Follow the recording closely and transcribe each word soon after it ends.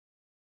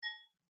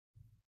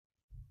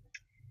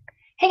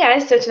Hey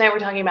guys, so tonight we're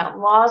talking about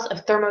laws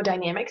of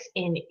thermodynamics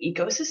in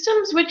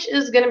ecosystems, which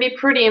is going to be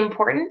pretty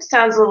important.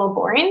 Sounds a little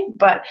boring,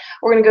 but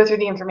we're going to go through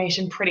the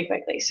information pretty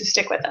quickly, so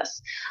stick with us.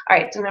 All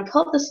right, so I'm going to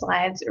pull up the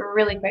slides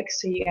really quick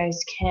so you guys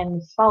can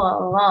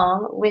follow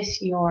along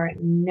with your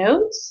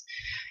notes.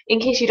 In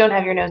case you don't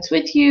have your notes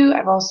with you,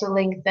 I've also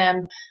linked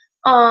them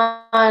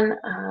on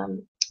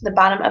the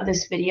bottom of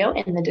this video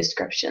in the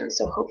description,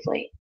 so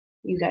hopefully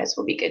you guys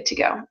will be good to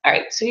go. All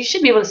right, so you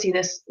should be able to see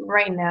this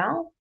right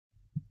now.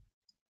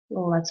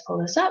 Let's pull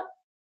this up.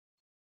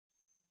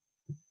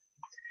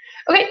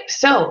 Okay,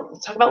 so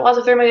let's talk about laws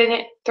of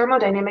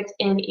thermodynamics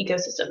in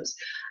ecosystems.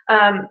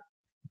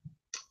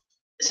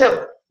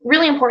 So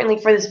really importantly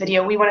for this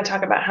video, we want to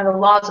talk about how the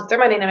laws of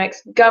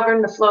thermodynamics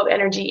govern the flow of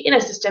energy in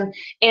a system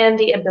and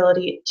the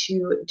ability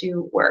to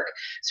do work.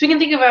 So we can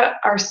think about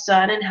our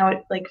sun and how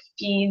it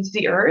feeds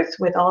the earth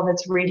with all of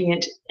its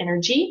radiant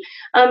energy,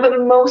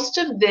 but most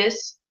of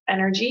this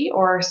energy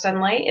or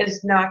sunlight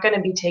is not going to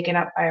be taken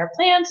up by our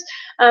plants.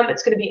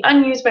 It's going to be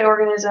unused by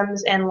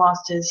organisms and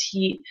lost as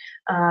heat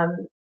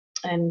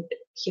and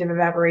heat of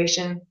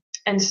evaporation.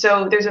 And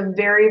so there's a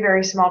very,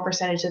 very small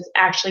percentage that's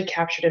actually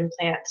captured in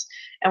plants.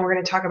 And we're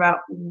going to talk about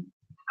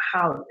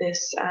how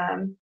this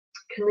can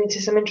lead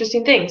to some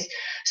interesting things.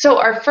 So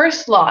our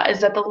first law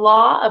is that the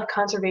law of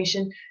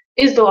conservation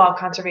is the law of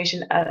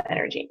conservation of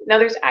energy. Now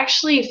there's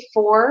actually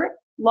 4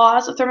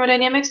 laws of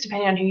thermodynamics,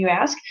 depending on who you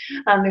ask.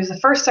 There's the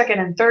first, second,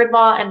 and third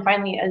law, and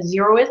finally a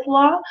 0th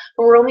law,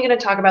 but we're only going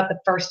to talk about the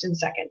first and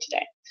second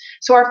today.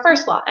 So our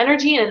first law,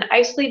 energy in an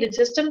isolated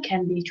system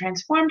can be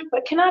transformed,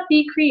 but cannot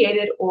be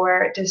created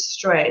or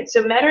destroyed.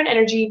 So matter and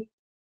energy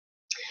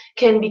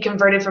can be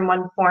converted from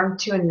one form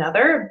to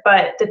another,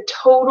 but the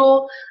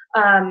total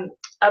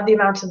of the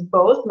amounts of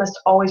both must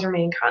always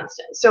remain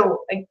constant.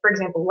 So, for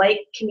example, light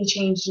can be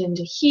changed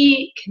into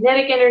heat,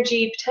 kinetic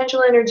energy,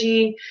 potential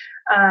energy,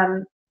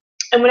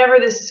 and whenever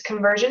this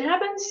conversion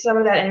happens, some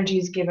of that energy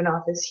is given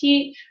off as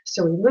heat,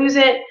 so we lose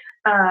it.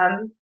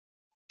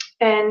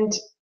 And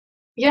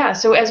yeah,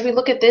 so as we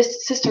look at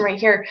this system right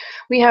here,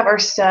 we have our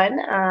sun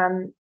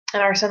and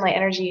our sunlight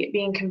energy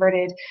being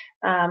converted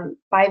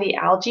by the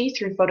algae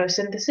through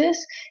photosynthesis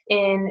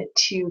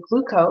into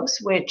glucose,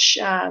 which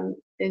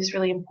is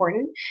really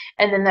important.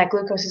 And then that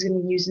glucose is going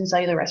to be used in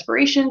cellular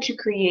respiration to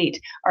create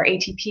our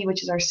ATP,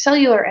 which is our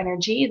cellular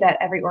energy that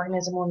every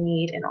organism will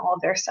need in all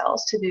of their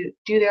cells to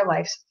do their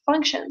life's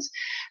functions.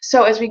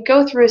 So as we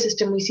go through a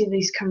system, we see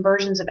these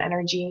conversions of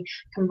energy,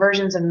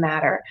 conversions of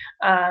matter,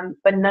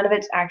 but none of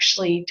it's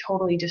actually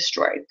totally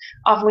destroyed.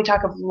 Often we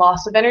talk of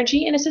loss of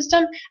energy in a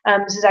system.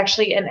 This is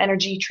actually an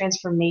energy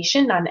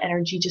transformation, not an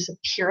energy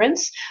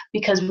disappearance,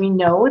 because we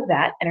know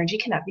that energy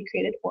cannot be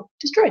created or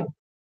destroyed.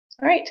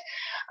 All right,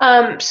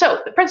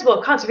 so the principle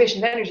of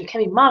conservation of energy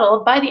can be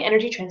modeled by the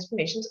energy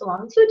transformations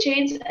along the food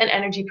chains and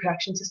energy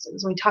production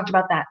systems. We talked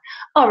about that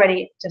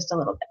already just a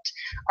little bit.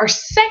 Our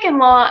second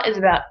law is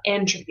about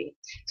entropy.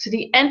 So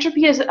the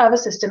entropy of a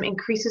system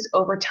increases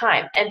over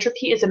time.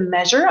 Entropy is a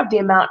measure of the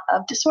amount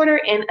of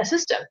disorder in a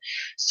system.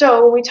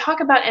 So when we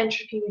talk about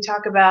entropy, we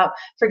talk about,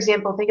 for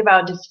example, think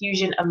about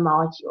diffusion of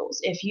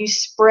molecules. If you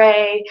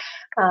spray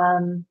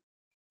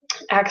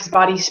Axe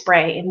body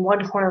spray in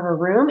one corner of a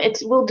room, it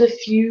will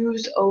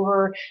diffuse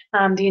over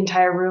the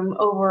entire room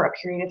over a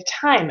period of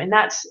time. And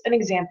that's an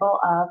example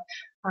of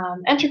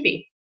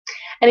entropy.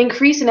 An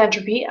increase in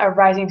entropy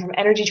arising from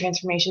energy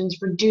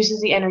transformations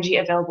reduces the energy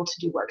available to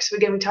do work. So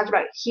again, we talked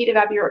about heat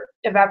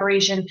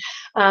evaporation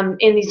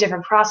in these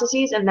different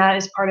processes, and that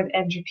is part of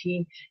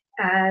entropy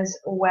as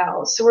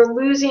well. So we're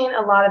losing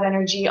a lot of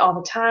energy all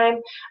the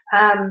time.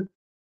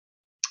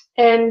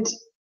 And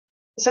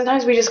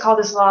sometimes we just call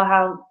this law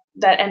how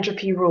that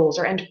entropy rules,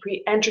 or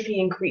entropy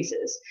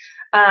increases.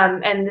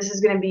 And this is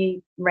going to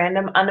be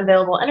random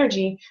unavailable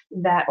energy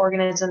that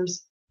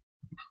organisms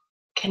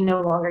can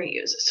no longer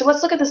use. So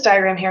let's look at this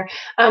diagram here.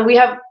 We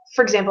have,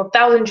 for example,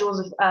 1,000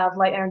 joules of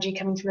light energy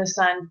coming from the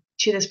sun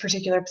to this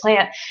particular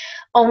plant.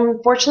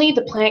 Unfortunately,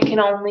 the plant can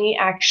only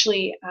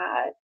actually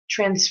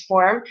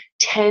transform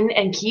 10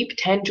 and keep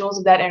 10 joules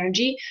of that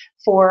energy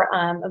for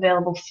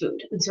available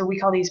food. And so we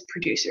call these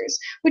producers,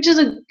 which is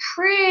a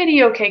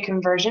pretty okay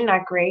conversion,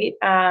 not great.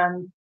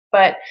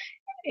 But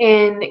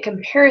in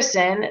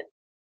comparison,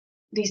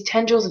 these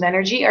 10 joules of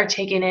energy are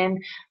taken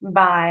in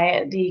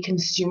by the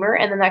consumer,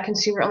 and then that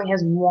consumer only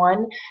has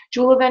 1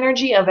 joule of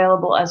energy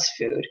available as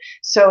food.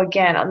 So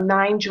again,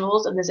 9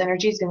 joules of this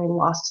energy is going to be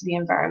lost to the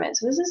environment.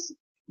 So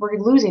we're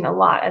losing a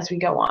lot as we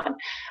go on.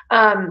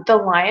 The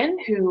lion,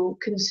 who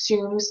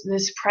consumes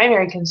this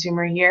primary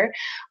consumer here,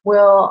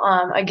 will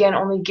again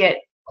only get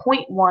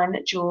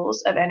 0.1 joules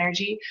of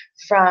energy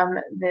from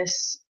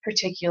this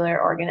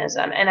particular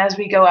organism. And as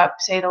we go up,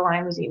 say the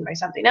lion was eaten by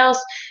something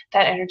else,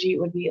 that energy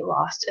would be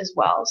lost as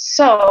well.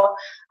 So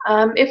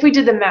if we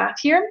did the math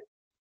here,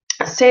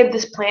 say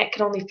this plant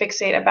can only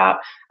fixate about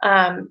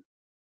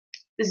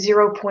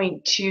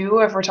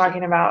 0.2, if we're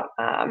talking about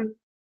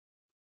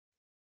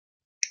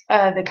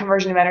the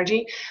conversion of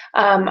energy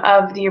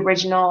of the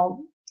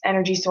original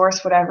energy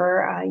source,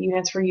 whatever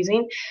units we're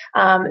using,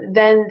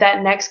 then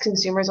that next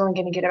consumer is only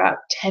going to get about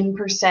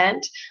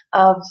 10%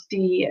 of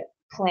the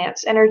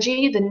plant's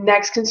energy. The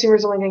next consumer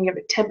is only going to give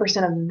it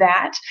 10% of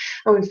that.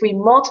 And if we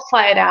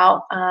multiply it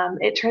out,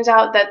 it turns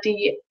out that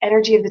the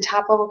energy of the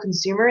top level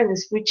consumer in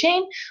this food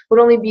chain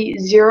would only be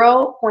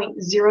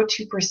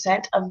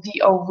 0.02% of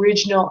the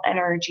original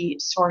energy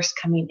source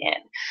coming in.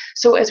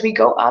 So as we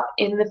go up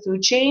in the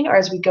food chain, or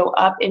as we go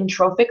up in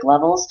trophic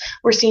levels,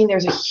 we're seeing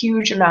there's a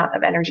huge amount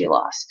of energy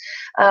loss.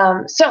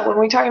 So when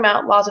we're talking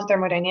about laws of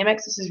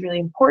thermodynamics, this is really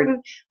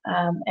important,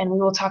 and we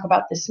will talk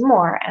about this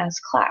more as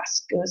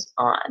class goes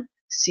on.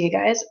 See you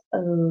guys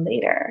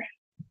later.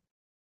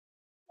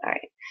 All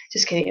right,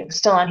 just kidding, I'm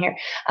still on here.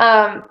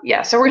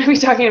 Yeah, so we're going to be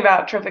talking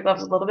about trophic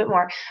levels a little bit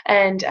more,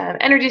 and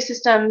energy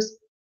systems,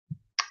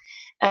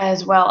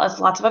 as well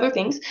as lots of other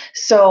things.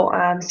 So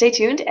stay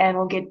tuned, and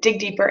we'll dig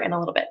deeper in a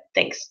little bit.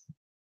 Thanks.